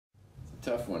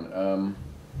tough one.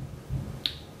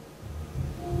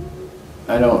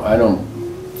 I don't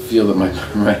feel that my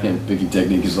right hand picking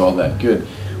technique is all that good,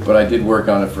 but I did work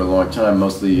on it for a long time,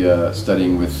 mostly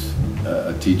studying with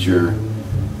a teacher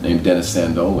named Dennis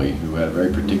Sandoli, who had a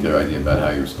very particular idea about how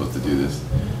you were supposed to do this.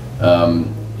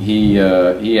 He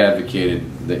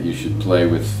advocated that you should play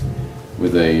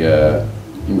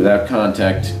without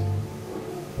contact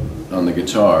on the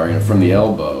guitar, from the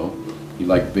elbow. He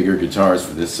liked bigger guitars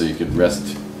for this, so you could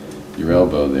rest your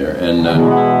elbow there, and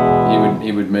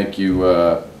he would make you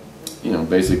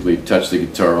basically touch the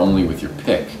guitar only with your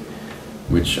pick,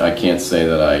 which I can't say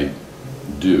that I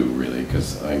do really,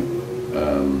 because I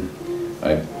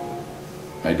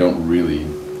don't really.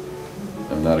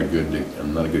 I'm not a good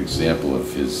example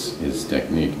of his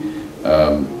technique,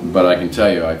 but I can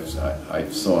tell you I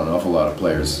saw an awful lot of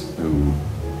players who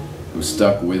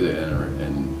stuck with it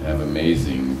and have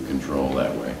amazing control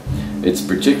that way. It's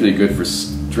particularly good for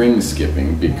string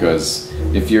skipping, because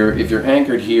if you're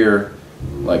anchored here,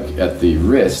 like at the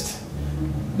wrist,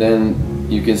 then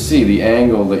you can see the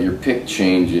angle that your pick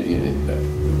change,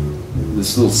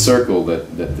 this little circle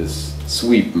that this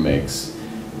sweep makes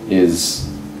is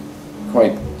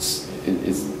quite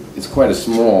a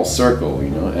small circle,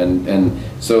 and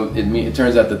so it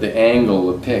turns out that the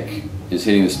angle the pick is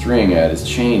hitting the string at is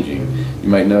changing. You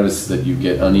might notice that you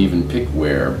get uneven pick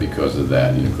wear because of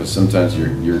that, because sometimes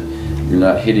you're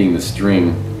not hitting the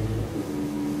string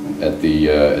at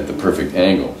the perfect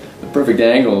angle. The perfect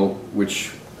angle,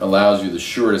 which allows you the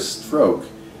shortest stroke,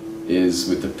 is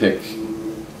with the pick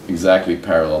exactly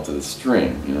parallel to the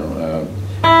string, because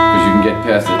you can get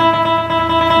past it.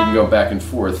 You can go back and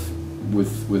forth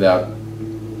without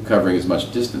covering as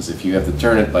much distance. If you have to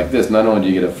turn it like this, not only do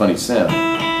you get a funny sound,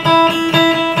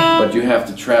 but you have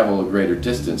to travel a greater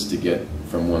distance to get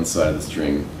from one side of the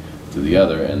string to the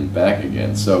other and back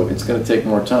again. So it's going to take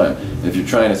more time. And if you're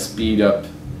trying to speed up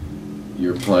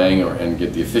your playing and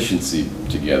get the efficiency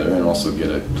together and also get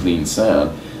a clean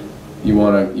sound, you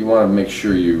want to make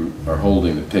sure you are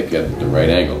holding the pick at the right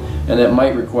angle, and that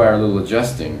might require a little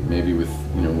adjusting, maybe with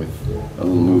a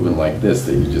little movement like this,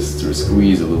 that you just sort of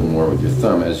squeeze a little more with your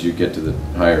thumb as you get to the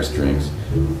higher strings.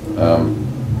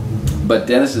 But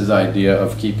Dennis's idea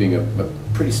of keeping a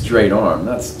pretty straight arm,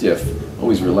 not stiff,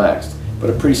 always relaxed, but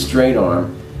a pretty straight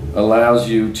arm, allows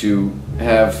you to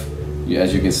have,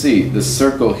 as you can see, the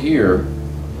circle here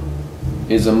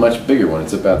is a much bigger one.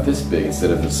 It's about this big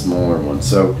instead of the smaller one.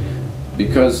 So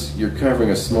because you're covering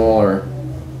a smaller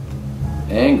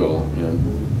angle,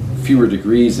 fewer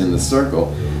degrees in the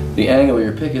circle, the angle of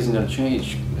your pick isn't going to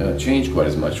change quite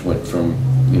as much from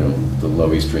the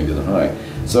low E string to the high.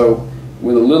 So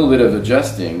with a little bit of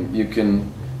adjusting, you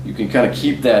can kind of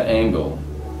keep that angle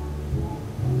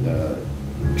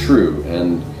true,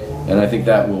 and I think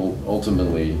that will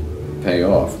ultimately pay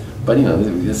off. But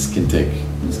this can take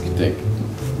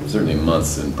certainly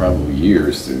months and probably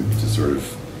years to sort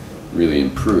of really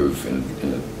improve in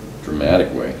a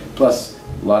dramatic way. Plus,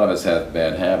 a lot of us have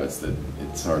bad habits that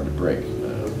it's hard to break.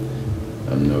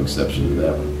 I'm no exception to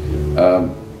that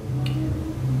one.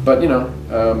 But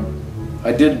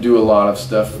I did do a lot of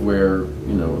stuff where a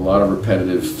lot of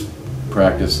repetitive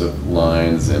practice of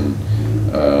lines, and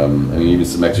even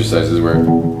some exercises where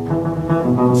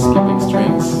skipping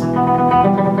strings,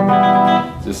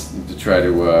 just to try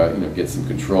to get some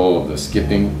control of the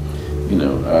skipping.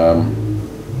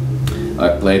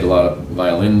 I played a lot of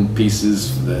violin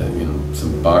pieces,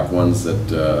 some Bach ones that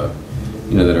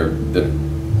that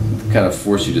kind of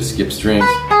force you to skip strings.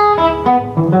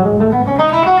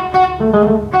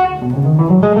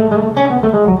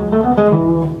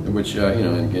 Which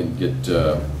and get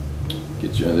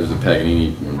you. There's a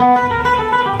Paganini. I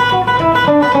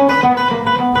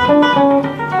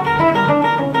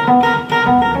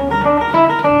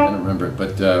don't remember it,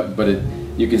 but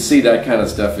you can see that kind of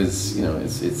stuff is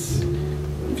it's.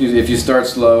 If you start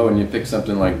slow and you pick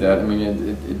something like that,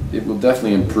 it will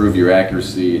definitely improve your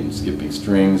accuracy in skipping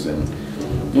strings, and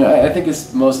I think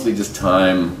it's mostly just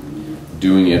time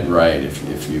doing it right.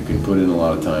 If you can put in a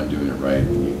lot of time doing it right,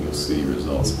 you'll see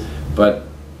results. But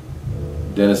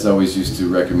Dennis always used to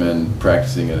recommend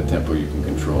practicing at a tempo you can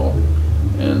control,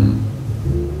 and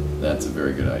that's a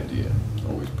very good idea.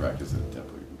 Always practice it.